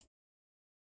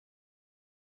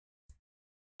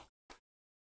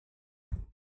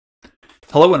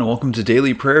Hello and welcome to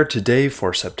Daily Prayer today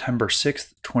for September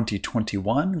 6th,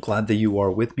 2021. Glad that you are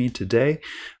with me today.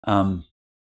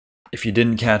 If you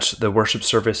didn't catch the worship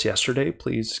service yesterday,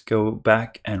 please go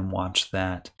back and watch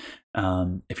that.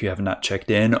 If you have not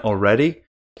checked in already,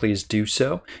 please do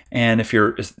so. And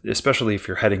especially if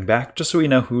you're heading back, just so we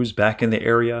know who's back in the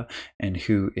area and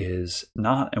who is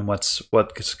not, and what's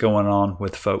going on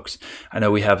with folks. I know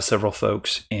we have several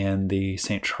folks in the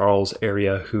St. Charles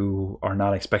area who are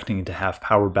not expecting to have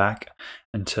power back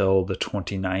until the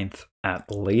 29th at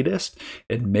latest.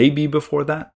 It may be before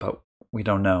that, but we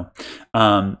don't know.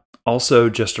 Also,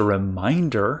 just a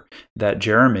reminder that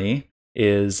Jeremy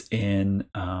is in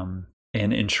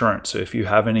insurance. So if you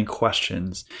have any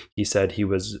questions, he said he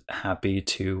was happy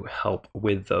to help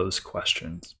with those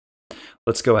questions.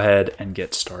 Let's go ahead and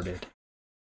get started.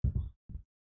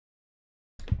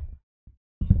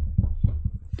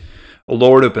 O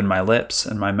Lord, open my lips,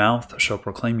 and my mouth shall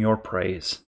proclaim your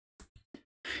praise.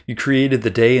 You created the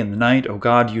day and the night, O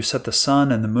God. You set the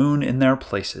sun and the moon in their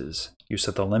places. You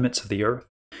set the limits of the earth.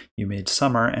 You made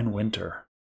summer and winter.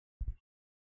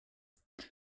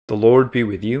 The Lord be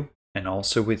with you, and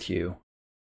also with you.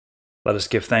 Let us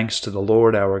give thanks to the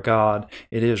Lord our God.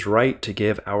 It is right to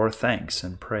give our thanks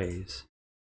and praise.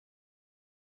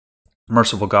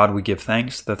 Merciful God, we give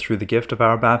thanks that through the gift of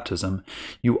our baptism,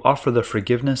 you offer the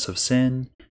forgiveness of sin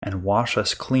and wash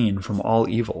us clean from all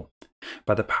evil.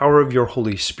 By the power of your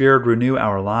Holy Spirit, renew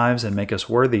our lives and make us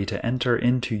worthy to enter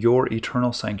into your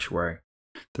eternal sanctuary.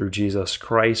 Through Jesus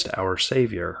Christ, our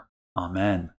Savior.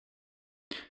 Amen.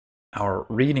 Our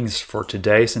readings for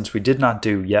today, since we did not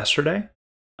do yesterday,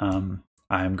 I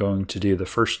am going to do the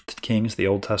 1 Kings, the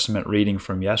Old Testament reading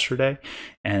from yesterday,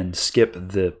 and skip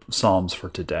the Psalms for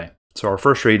today. So our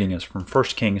first reading is from 1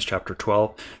 Kings chapter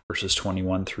 12, verses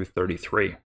 21 through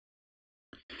 33.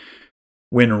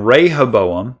 When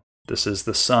Rehoboam, this is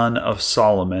the son of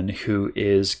Solomon, who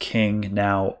is king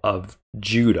now of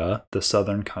Judah, the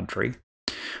southern country.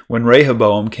 When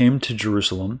Rehoboam came to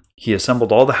Jerusalem, he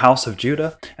assembled all the house of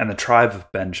Judah and the tribe of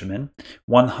Benjamin,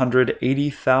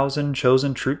 180,000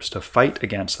 chosen troops to fight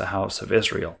against the house of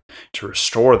Israel, to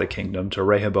restore the kingdom to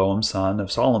Rehoboam, son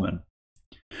of Solomon.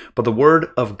 But the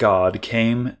word of God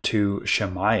came to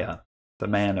Shemaiah, the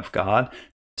man of God,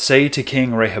 "Say to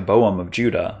King Rehoboam of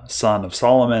Judah, son of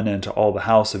Solomon, and to all the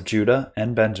house of Judah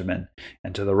and Benjamin,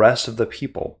 and to the rest of the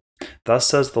people, thus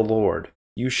says the Lord,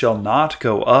 you shall not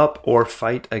go up or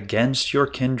fight against your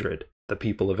kindred, the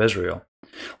people of Israel.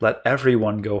 Let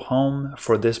everyone go home,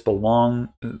 for this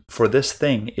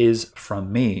thing is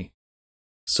from me."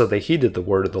 So they heeded the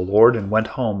word of the Lord and went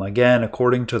home again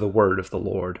according to the word of the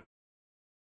Lord.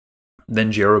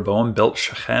 Then Jeroboam built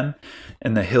Shechem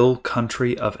in the hill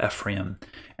country of Ephraim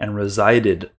and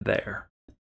resided there.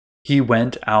 He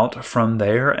went out from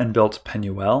there and built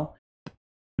Penuel.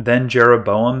 Then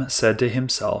Jeroboam said to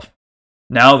himself,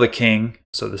 "Now the king,"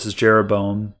 so this is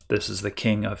Jeroboam, this is the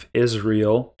king of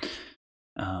Israel.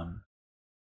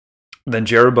 Then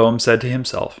Jeroboam said to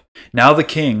himself, "Now the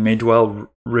king may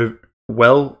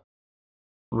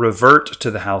revert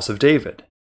to the house of David.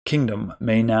 Kingdom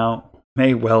may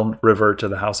well revert to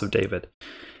the house of David.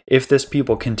 If this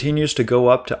people continues to go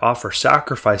up to offer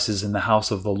sacrifices in the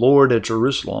house of the Lord at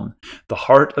Jerusalem, the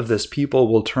heart of this people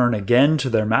will turn again to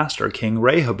their master, King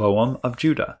Rehoboam of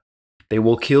Judah. They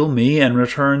will kill me and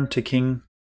return to King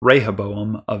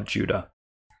Rehoboam of Judah."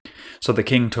 So the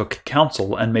king took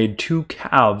counsel and made 2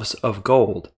 calves of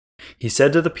gold. He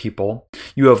said to the people,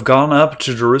 "You have gone up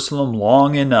to Jerusalem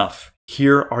long enough.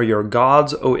 Here are your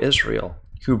gods, O Israel,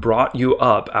 who brought you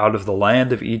up out of the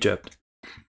land of Egypt."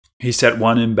 He set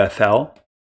one in Bethel,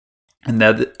 and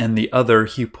the other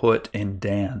he put in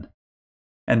Dan.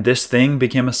 And this thing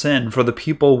became a sin, for the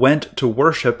people went to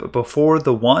worship before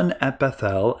the one at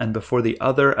Bethel and before the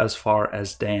other as far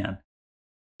as Dan.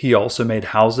 He also made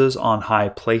houses on high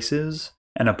places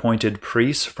and appointed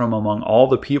priests from among all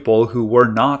the people who were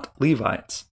not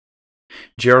Levites.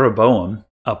 Jeroboam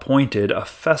appointed a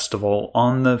festival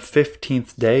on the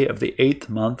 15th day of the 8th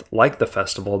month, like the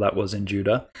festival that was in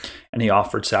Judah, and he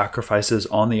offered sacrifices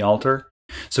on the altar.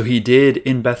 So he did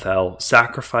in Bethel,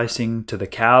 sacrificing to the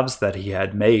calves that he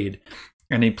had made,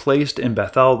 and he placed in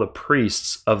Bethel the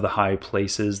priests of the high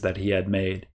places that he had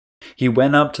made. He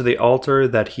went up to the altar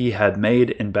that he had made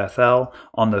in Bethel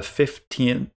on the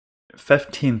 15th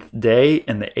day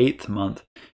in the 8th month.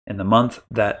 In the month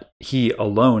that he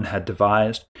alone had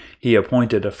devised, he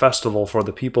appointed a festival for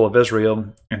the people of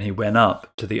Israel, and he went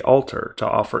up to the altar to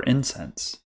offer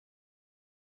incense.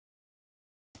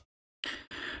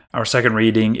 Our second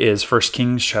reading is 1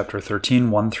 Kings chapter 13,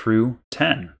 1 through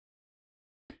 10.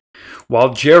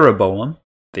 While Jeroboam,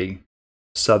 the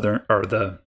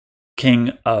the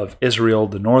king of Israel,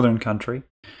 the northern country,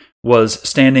 was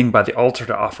standing by the altar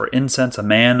to offer incense, a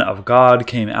man of God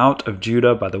came out of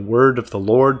Judah by the word of the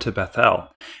Lord to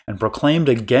Bethel, and proclaimed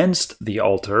against the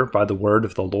altar by the word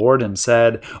of the Lord, and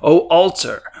said, O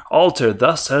altar, altar,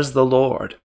 thus says the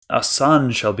Lord, a son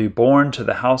shall be born to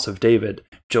the house of David,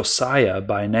 Josiah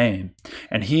by name,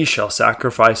 and he shall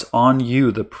sacrifice on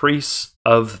you the priests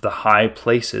of the high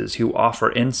places who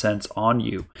offer incense on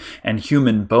you, and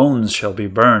human bones shall be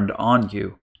burned on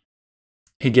you.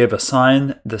 He gave a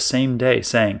sign the same day,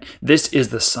 saying, This is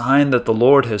the sign that the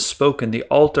Lord has spoken. The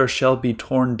altar shall be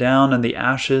torn down, and the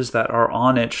ashes that are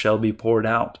on it shall be poured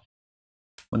out.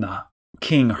 When the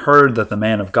king heard that the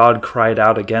man of God cried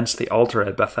out against the altar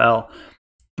at Bethel,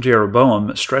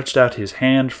 Jeroboam stretched out his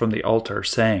hand from the altar,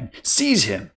 saying, Seize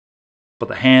him! But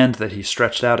the hand that he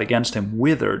stretched out against him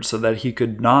withered, so that he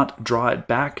could not draw it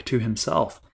back to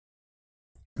himself.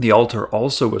 The altar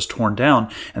also was torn down,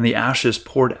 and the ashes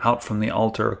poured out from the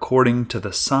altar according to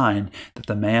the sign that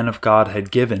the man of God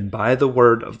had given by the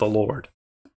word of the Lord.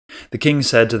 The king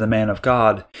said to the man of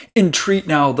God, Entreat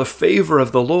now the favor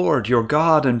of the Lord your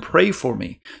God, and pray for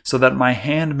me, so that my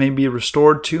hand may be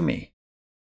restored to me.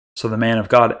 So the man of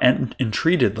God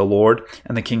entreated the Lord,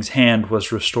 and the king's hand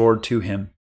was restored to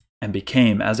him, and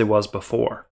became as it was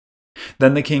before.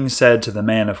 Then the king said to the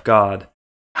man of God,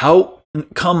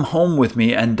 Come home with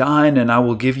me and dine, and I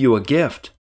will give you a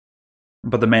gift.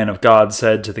 But the man of God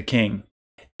said to the king,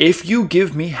 If you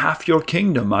give me half your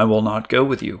kingdom, I will not go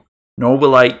with you, nor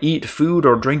will I eat food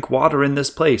or drink water in this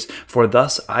place. For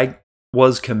thus I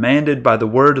was commanded by the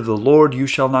word of the Lord, You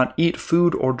shall not eat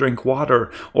food or drink water,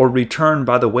 or return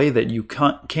by the way that you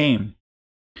came.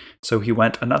 So he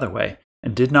went another way,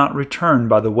 and did not return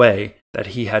by the way that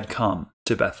he had come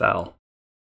to Bethel.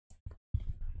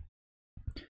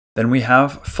 Then we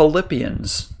have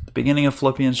Philippians, the beginning of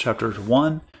Philippians chapters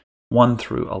 1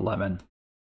 through 11.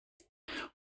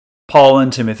 Paul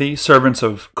and Timothy, servants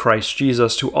of Christ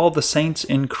Jesus, to all the saints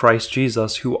in Christ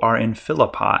Jesus who are in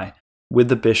Philippi, with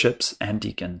the bishops and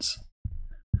deacons.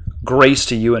 Grace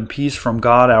to you and peace from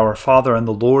God our Father and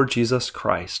the Lord Jesus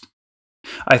Christ.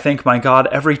 I thank my God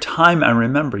every time I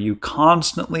remember you,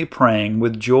 constantly praying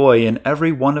with joy in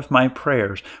every one of my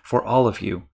prayers for all of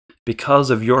you, because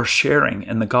of your sharing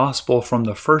in the gospel from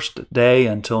the first day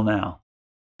until now.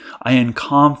 I am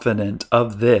confident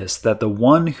of this, that the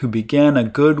one who began a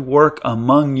good work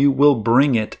among you will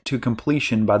bring it to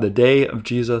completion by the day of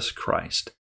Jesus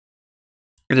Christ.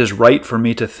 It is right for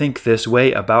me to think this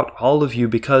way about all of you,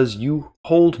 because you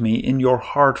hold me in your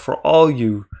heart, for all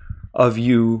of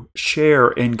you share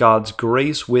in God's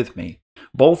grace with me,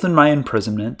 both in my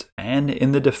imprisonment and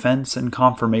in the defense and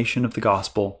confirmation of the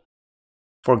gospel.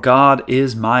 For God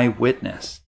is my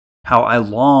witness, how I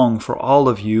long for all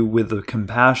of you with the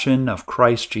compassion of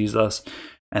Christ Jesus,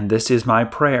 and this is my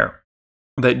prayer,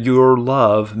 that your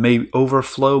love may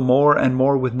overflow more and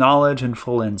more with knowledge and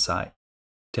full insight,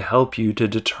 to help you to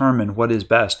determine what is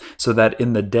best, so that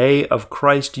in the day of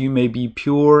Christ you may be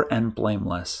pure and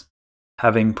blameless,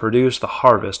 having produced the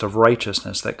harvest of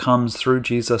righteousness that comes through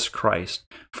Jesus Christ,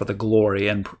 for the glory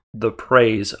and the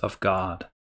praise of God.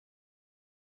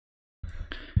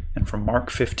 And from Mark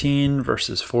 15,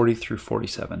 verses 40 through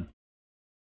 47.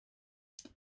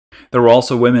 There were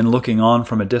also women looking on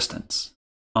from a distance.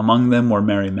 Among them were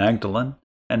Mary Magdalene,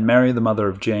 and Mary the mother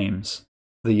of James,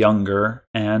 the younger,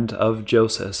 and of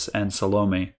Joseph and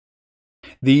Salome.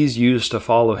 These used to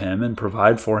follow him and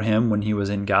provide for him when he was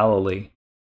in Galilee.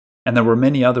 And there were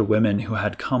many other women who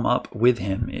had come up with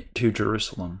him to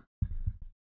Jerusalem.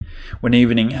 When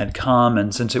evening had come,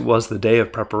 and since it was the day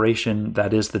of preparation,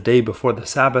 that is, the day before the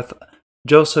Sabbath,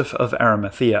 Joseph of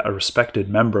Arimathea, a respected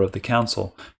member of the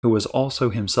council, who was also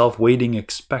himself waiting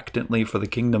expectantly for the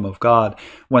kingdom of God,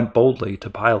 went boldly to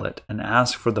Pilate and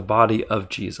asked for the body of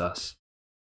Jesus.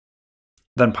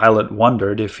 Then Pilate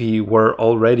wondered if he were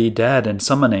already dead, and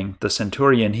summoning the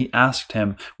centurion, he asked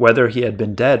him whether he had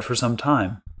been dead for some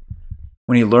time.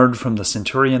 When he learned from the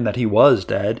centurion that he was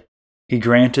dead, he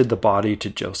granted the body to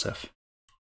Joseph.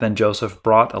 Then Joseph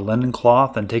brought a linen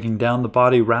cloth, and taking down the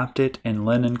body, wrapped it in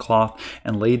linen cloth,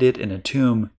 and laid it in a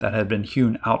tomb that had been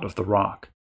hewn out of the rock.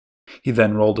 He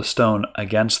then rolled a stone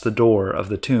against the door of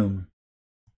the tomb.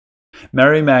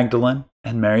 Mary Magdalene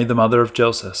and Mary the mother of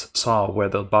Joseph saw where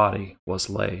the body was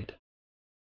laid.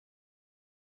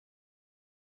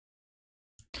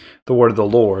 The word of the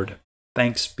Lord.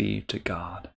 Thanks be to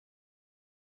God.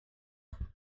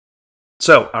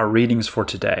 So, our readings for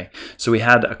today. So we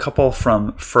had a couple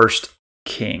from 1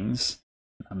 Kings.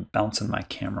 I'm bouncing my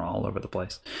camera all over the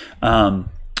place.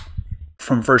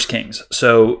 from First Kings.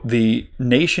 So the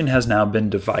nation has now been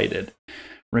divided.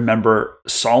 Remember,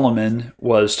 Solomon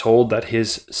was told that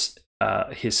his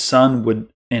son would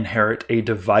inherit a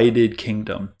divided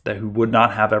kingdom, that he would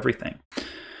not have everything.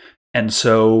 And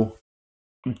so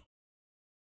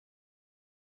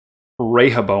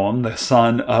Rehoboam, the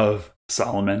son of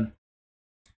Solomon,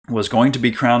 was going to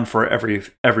be crowned for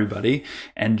everybody,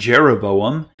 and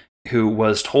Jeroboam, who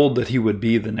was told that he would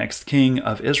be the next king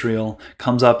of Israel,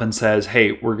 comes up and says,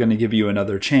 hey, we're going to give you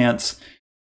another chance.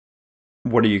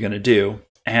 What are you going to do?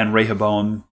 And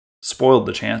Rehoboam spoiled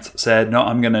the chance, said, no,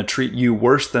 I'm going to treat you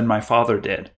worse than my father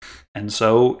did. And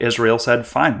so Israel said,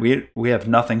 fine, we have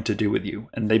nothing to do with you.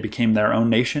 And they became their own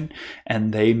nation,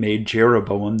 and they made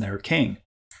Jeroboam their king.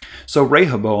 So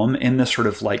Rehoboam, in this sort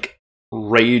of like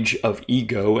rage of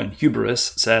ego and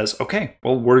hubris, says, okay,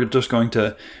 well, we're just going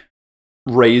to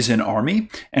raise an army,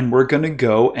 and we're going to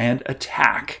go and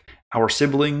attack our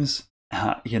siblings,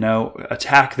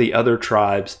 attack the other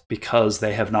tribes because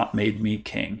they have not made me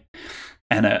king.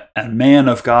 And a man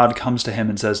of God comes to him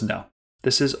and says, no,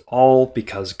 this is all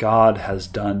because God has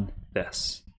done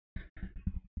this.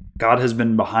 God has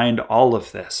been behind all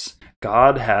of this.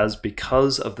 God has,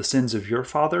 because of the sins of your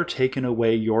father, taken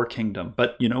away your kingdom.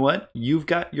 But you know what? You've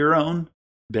got your own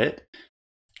bit.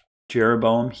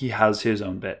 Jeroboam, he has his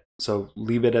own bit. So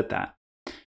leave it at that.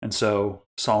 And so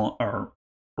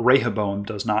Rehoboam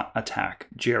does not attack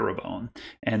Jeroboam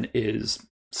and is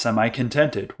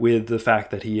semi-contented with the fact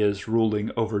that he is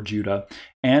ruling over Judah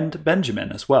and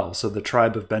Benjamin as well. So the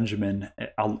tribe of Benjamin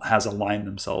has aligned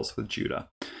themselves with Judah.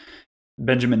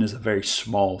 Benjamin is a very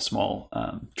small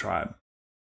tribe.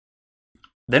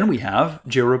 Then we have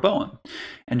Jeroboam.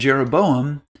 And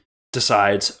Jeroboam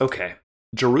decides, okay,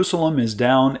 Jerusalem is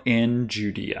down in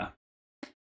Judea.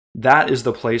 That is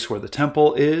the place where the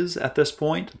temple is at this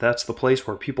point. That's the place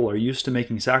where people are used to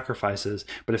making sacrifices.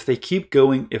 But if they keep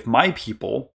going, if my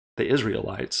people, the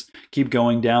Israelites, keep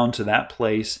going down to that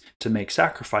place to make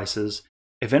sacrifices,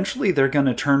 eventually they're going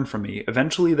to turn from me.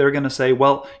 Eventually they're going to say,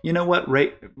 well, you know what?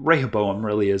 Rehoboam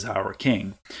really is our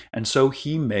king. And so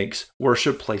he makes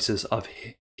worship places of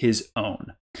his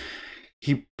own.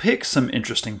 He picks some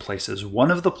interesting places.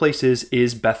 One of the places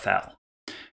is Bethel.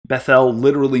 Bethel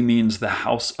literally means the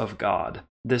house of God.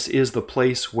 This is the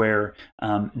place where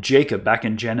Jacob, back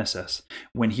in Genesis,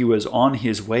 when he was on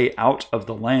his way out of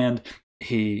the land,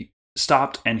 he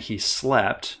stopped and he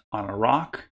slept on a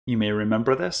rock. You may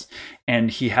remember this.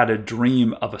 And he had a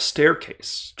dream of a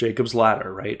staircase, Jacob's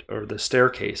ladder, right? Or the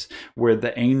staircase, where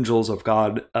the angels of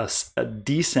God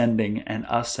descending and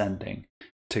ascending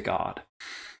to God.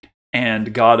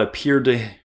 And God appeared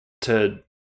to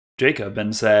Jacob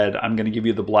and said, I'm going to give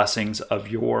you the blessings of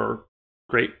your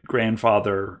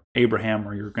great-grandfather Abraham,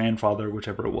 or your grandfather,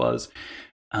 whichever it was,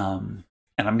 and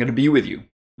I'm going to be with you,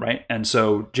 right? And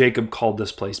so Jacob called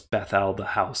this place Bethel, the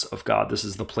house of God. This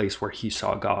is the place where he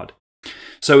saw God.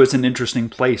 So it's an interesting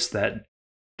place that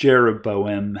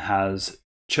Jeroboam has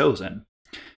chosen.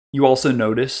 You also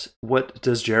notice, what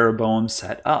does Jeroboam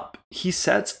set up? He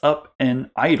sets up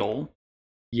an idol.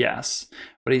 Yes,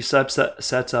 but he sets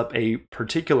up a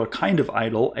particular kind of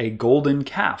idol, a golden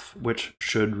calf, which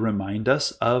should remind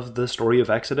us of the story of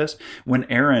Exodus when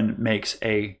Aaron makes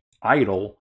a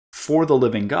idol for the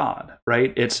living God,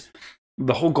 right? It's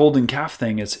the whole golden calf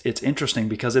thing. It's interesting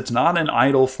because it's not an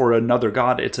idol for another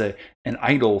God. It's an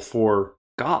idol for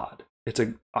God. It's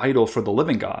an idol for the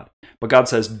living God. But God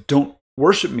says, don't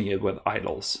worship me with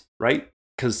idols, right?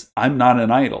 Because I'm not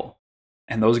an idol.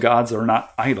 And those gods are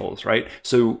not idols, right?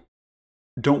 So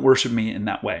don't worship me in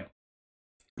that way.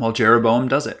 Well, Jeroboam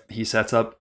does it. He sets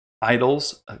up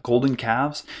idols, golden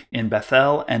calves, in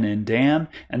Bethel and in Dan,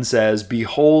 and says,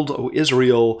 behold, O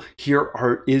Israel,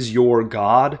 here is your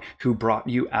God who brought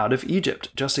you out of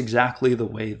Egypt, just exactly the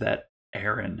way that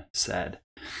Aaron said.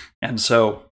 And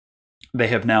so they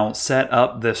have now set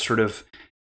up this sort of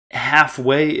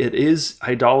halfway, it is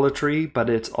idolatry, but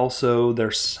it's also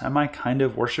they're semi kind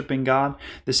of worshiping God.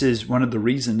 This is one of the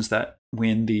reasons that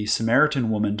when the Samaritan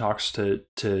woman talks to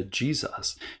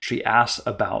Jesus, she asks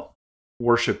about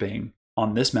worshiping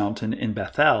on this mountain in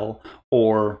Bethel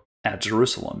or at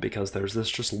Jerusalem, because there's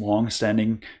this just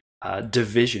long-standing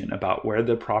division about where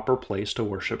the proper place to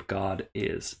worship God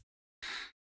is.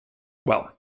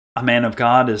 Well, a man of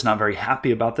God is not very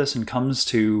happy about this and comes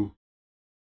to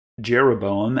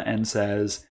Jeroboam and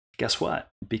says, guess what?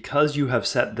 Because you have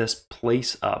set this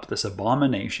place up, this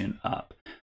abomination up,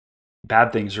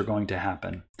 bad things are going to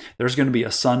happen. There's going to be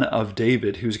a son of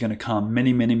David who's going to come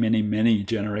many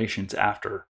generations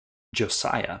after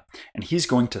Josiah, and he's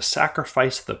going to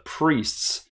sacrifice the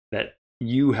priests that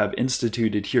you have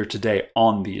instituted here today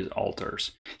on these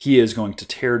altars. He is going to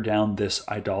tear down this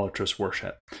idolatrous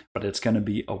worship, but it's going to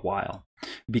be a while.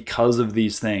 Because of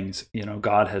these things,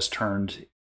 God has turned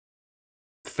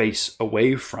face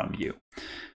away from you.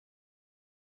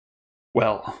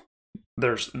 Well,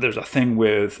 there's a thing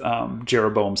with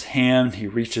Jeroboam's hand. He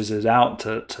reaches it out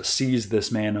to seize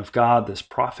this man of God, this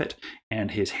prophet,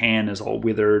 and his hand is all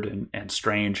withered and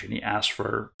strange, and he asks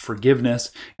for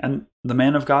forgiveness, and the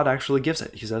man of God actually gives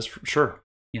it. He says, sure,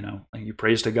 you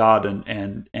praise to God,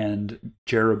 and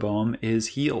Jeroboam is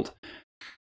healed.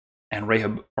 And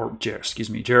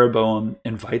Jeroboam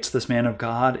invites this man of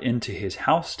God into his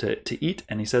house to eat.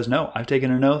 And he says, no, I've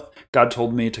taken an oath. God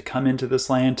told me to come into this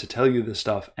land to tell you this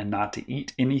stuff and not to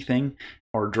eat anything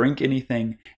or drink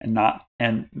anything and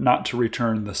not to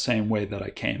return the same way that I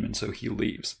came. And so he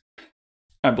leaves.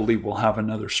 I believe we'll have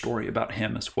another story about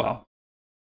him as well.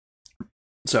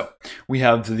 So we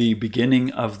have the beginning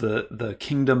of the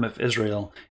kingdom of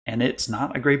Israel. And it's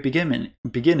not a great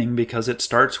beginning because it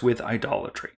starts with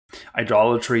idolatry.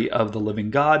 Idolatry of the living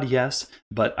God, yes,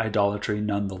 but idolatry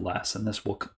nonetheless. And this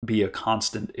will be a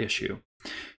constant issue.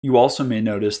 You also may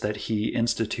notice that he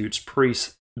institutes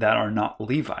priests that are not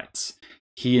Levites.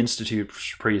 He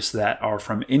institutes priests that are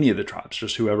from any of the tribes,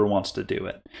 just whoever wants to do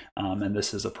it. And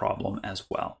this is a problem as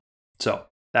well. So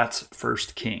that's 1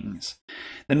 Kings.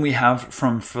 Then we have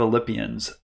from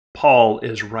Philippians. Paul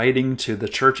is writing to the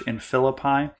church in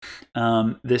Philippi.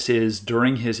 This is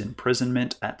during his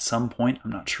imprisonment at some point.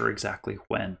 I'm not sure exactly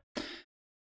when.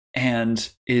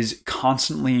 And is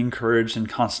constantly encouraged and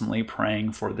constantly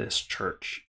praying for this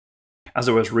church. As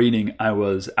I was reading, I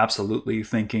was absolutely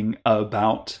thinking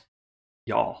about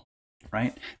y'all,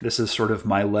 right? This is sort of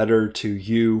my letter to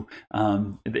you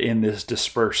in this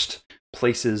dispersed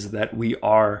places that we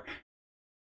are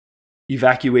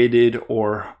evacuated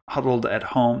or huddled at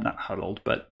home, not huddled,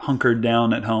 but hunkered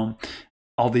down at home,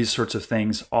 all these sorts of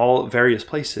things, all various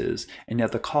places. And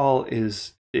yet the call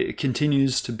it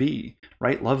continues to be,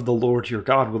 right? Love the Lord your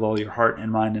God with all your heart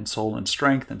and mind and soul and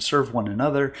strength, and serve one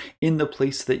another in the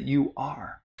place that you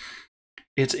are.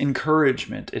 It's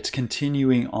encouragement. It's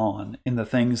continuing on in the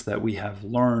things that we have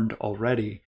learned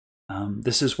already.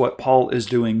 This is what Paul is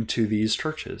doing to these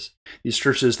churches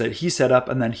that he set up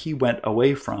and then he went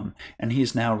away from. And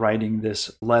he's now writing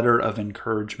this letter of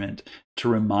encouragement to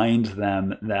remind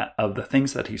them that of the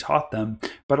things that he taught them,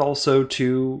 but also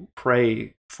to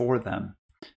pray for them,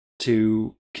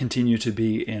 to continue to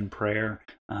be in prayer,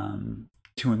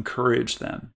 to encourage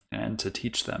them and to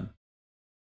teach them.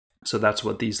 So that's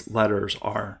what these letters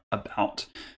are about.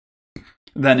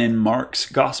 Then in Mark's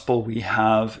gospel, we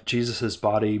have Jesus'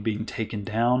 body being taken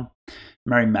down.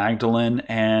 Mary Magdalene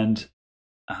and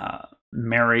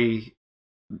Mary,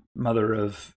 mother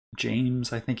of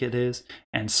James, I think it is,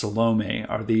 and Salome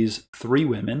are these three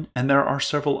women, and there are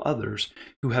several others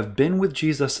who have been with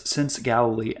Jesus since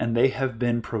Galilee, and they have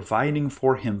been providing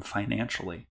for him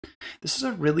financially. This is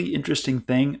a really interesting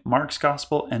thing. Mark's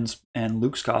gospel and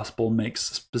Luke's gospel makes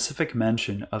specific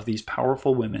mention of these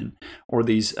powerful women, or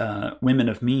these women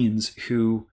of means,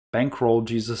 who bankroll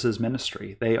Jesus'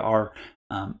 ministry. They are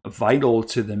vital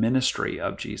to the ministry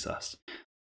of Jesus.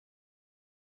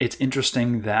 It's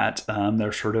interesting that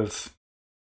they're sort of,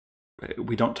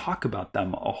 we don't talk about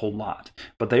them a whole lot,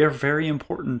 but they are very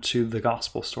important to the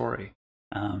gospel story.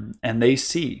 And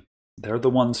they're the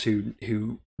ones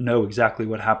who know exactly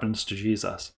what happens to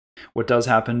Jesus. What does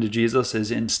happen to Jesus is,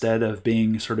 instead of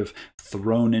being sort of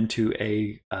thrown into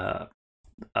a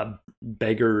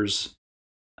beggar's,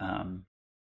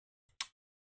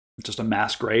 just a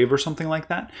mass grave or something like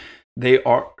that,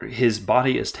 his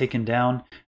body is taken down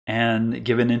and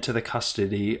given into the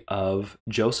custody of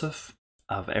Joseph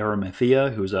of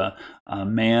Arimathea, who's a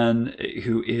man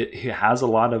who has a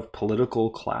lot of political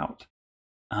clout.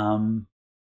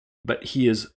 But he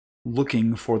is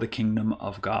looking for the kingdom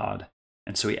of God.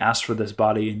 And so he asks for this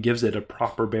body and gives it a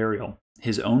proper burial,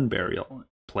 his own burial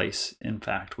place, in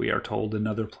fact, we are told in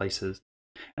other places.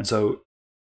 And so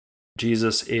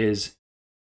Jesus is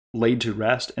laid to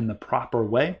rest in the proper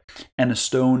way, and a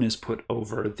stone is put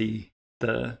over the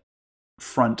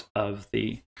front of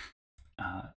the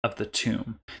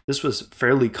tomb. This was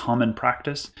fairly common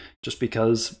practice, just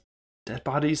because dead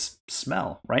bodies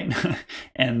smell, right?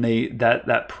 And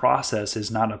that process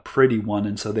is not a pretty one,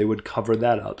 and so they would cover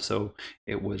that up so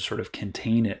it would sort of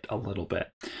contain it a little bit.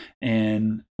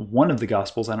 In one of the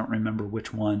Gospels, I don't remember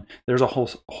which one, there's a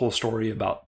whole story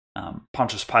about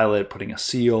Pontius Pilate putting a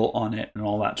seal on it and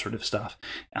all that sort of stuff.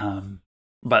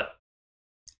 But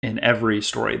in every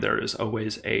story, there is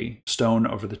always a stone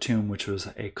over the tomb, which was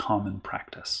a common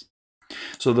practice.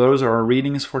 So those are our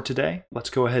readings for today. Let's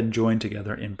go ahead and join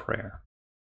together in prayer.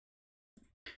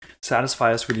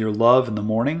 Satisfy us with your love in the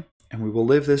morning, and we will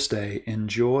live this day in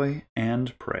joy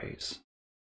and praise.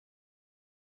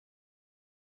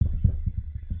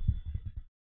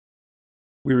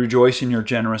 We rejoice in your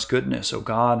generous goodness, O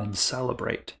God, and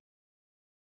celebrate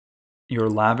your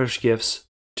lavish gifts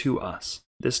to us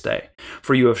this day.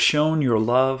 For you have shown your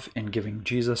love in giving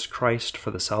Jesus Christ for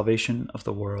the salvation of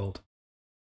the world.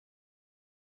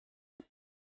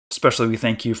 Especially we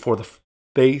thank you for the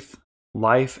faith,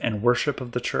 life, and worship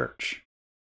of the church.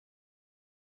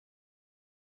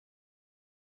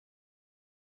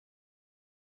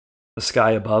 The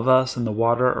sky above us and the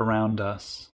water around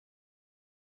us.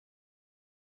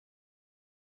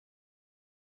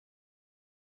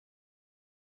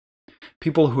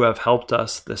 People who have helped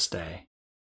us this day.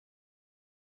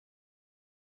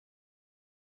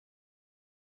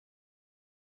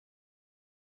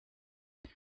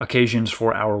 Occasions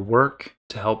for our work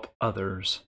to help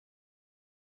others.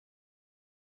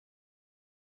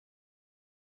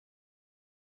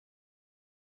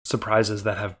 Surprises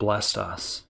that have blessed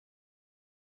us.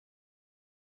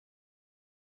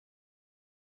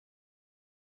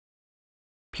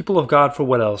 People of God, for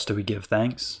what else do we give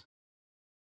thanks?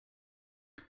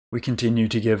 We continue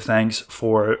to give thanks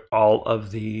for all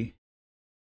of the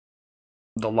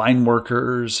line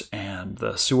workers and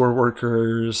the sewer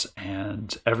workers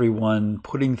and everyone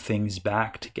putting things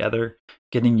back together,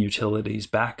 getting utilities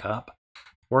back up,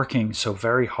 working so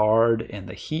very hard in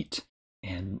the heat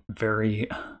and very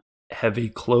heavy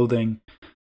clothing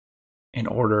in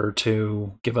order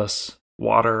to give us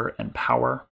water and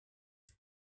power.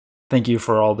 Thank you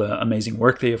for all the amazing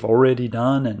work they have already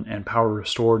done and power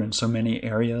restored in so many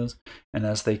areas, and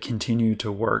as they continue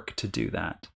to work to do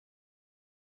that.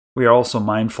 We are also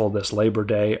mindful this Labor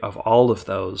Day of all of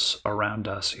those around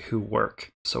us who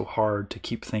work so hard to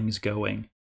keep things going.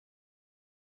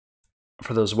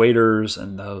 For those waiters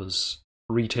and those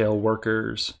retail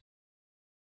workers,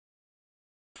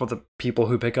 for the people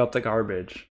who pick up the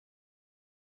garbage,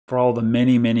 for all the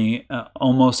many, many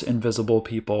almost invisible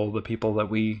people, the people that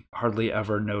we hardly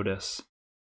ever notice,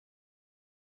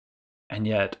 and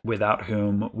yet without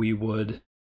whom we would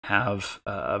have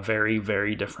a very,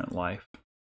 very different life.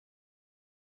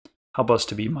 Help us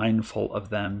to be mindful of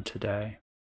them today.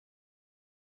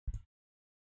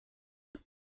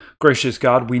 Gracious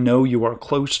God, we know you are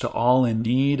close to all in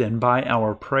need, and by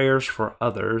our prayers for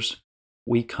others,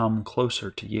 we come closer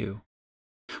to you.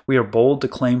 We are bold to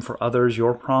claim for others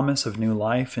your promise of new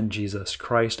life in Jesus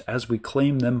Christ as we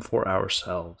claim them for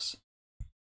ourselves.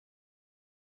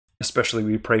 Especially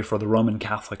we pray for the Roman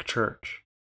Catholic Church.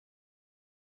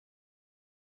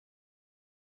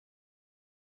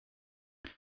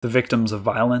 The victims of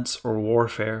violence or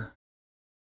warfare.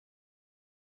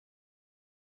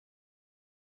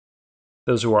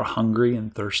 Those who are hungry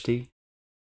and thirsty.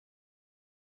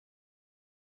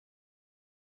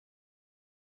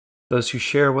 Those who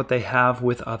share what they have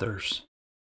with others.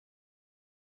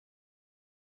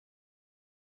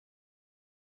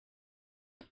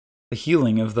 The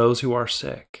healing of those who are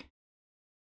sick.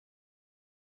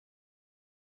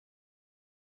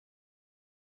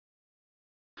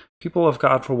 People of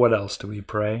God, for what else do we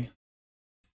pray?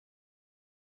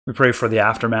 We pray for the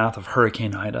aftermath of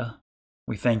Hurricane Ida.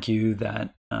 We thank you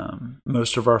that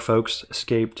most of our folks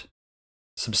escaped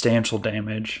substantial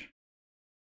damage.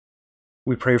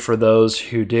 We pray for those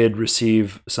who did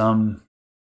receive some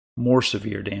more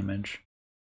severe damage.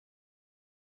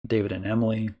 David and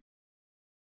Emily,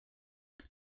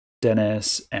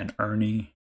 Dennis and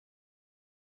Ernie,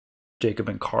 Jacob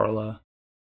and Carla,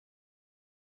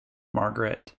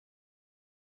 Margaret,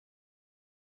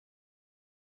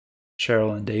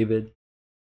 Cheryl and David.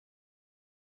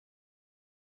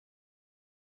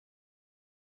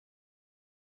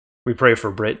 We pray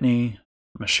for Brittany,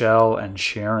 Michelle, and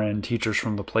Sharon, teachers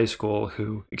from the play school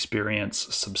who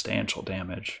experienced substantial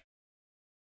damage.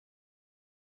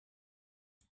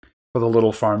 For the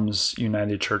Little Farms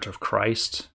United Church of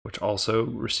Christ, which also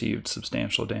received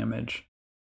substantial damage.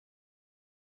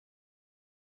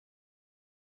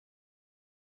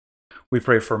 We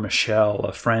pray for Michelle,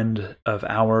 a friend of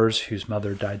ours whose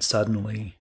mother died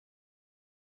suddenly.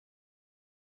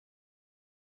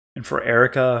 And for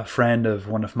Erica, a friend of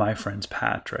one of my friends,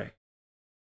 Patrick.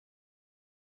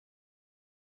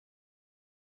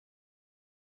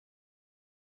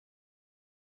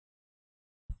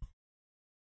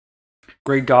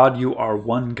 Great God, you are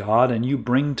one God, and you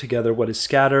bring together what is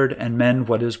scattered and mend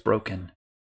what is broken.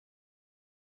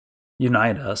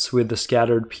 Unite us with the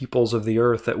scattered peoples of the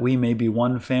earth, that we may be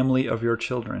one family of your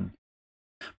children.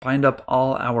 Bind up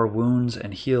all our wounds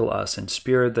and heal us in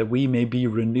spirit, that we may be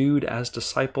renewed as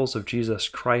disciples of Jesus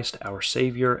Christ, our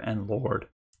Savior and Lord.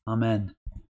 Amen.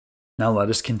 Now let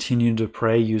us continue to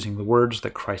pray using the words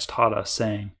that Christ taught us,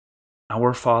 saying,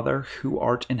 Our Father, who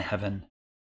art in heaven,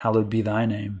 hallowed be thy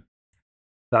name.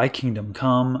 Thy kingdom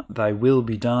come, thy will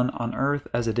be done on earth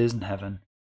as it is in heaven.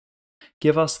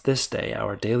 Give us this day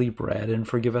our daily bread, and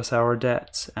forgive us our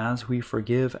debts, as we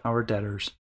forgive our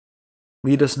debtors.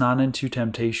 Lead us not into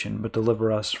temptation, but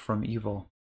deliver us from evil.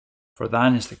 For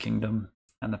thine is the kingdom,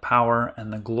 and the power,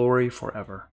 and the glory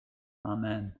forever.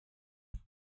 Amen.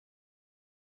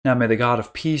 Now may the God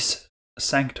of peace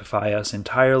sanctify us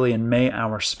entirely, and may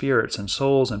our spirits and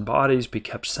souls and bodies be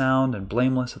kept sound and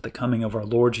blameless at the coming of our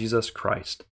Lord Jesus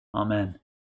Christ. Amen.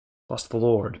 Bless the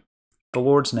Lord. The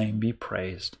Lord's name be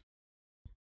praised.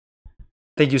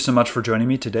 Thank you so much for joining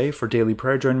me today for Daily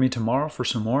Prayer. Join me tomorrow for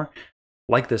some more.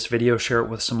 Like this video, share it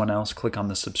with someone else, click on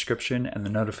the subscription and the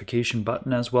notification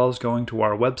button, as well as going to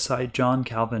our website,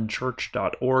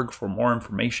 johncalvinchurch.org, for more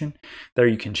information. There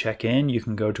you can check in. You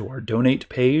can go to our donate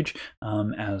page,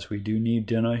 as we do need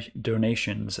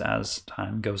donations as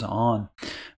time goes on.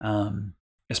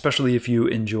 Especially if you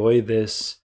enjoy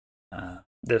this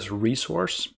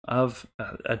resource of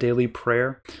a daily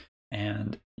prayer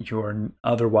and you're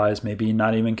otherwise maybe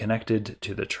not even connected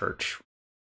to the church.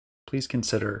 Please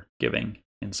consider giving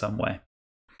in some way.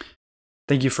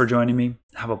 Thank you for joining me.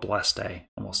 Have a blessed day,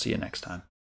 and we'll see you next time.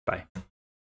 Bye.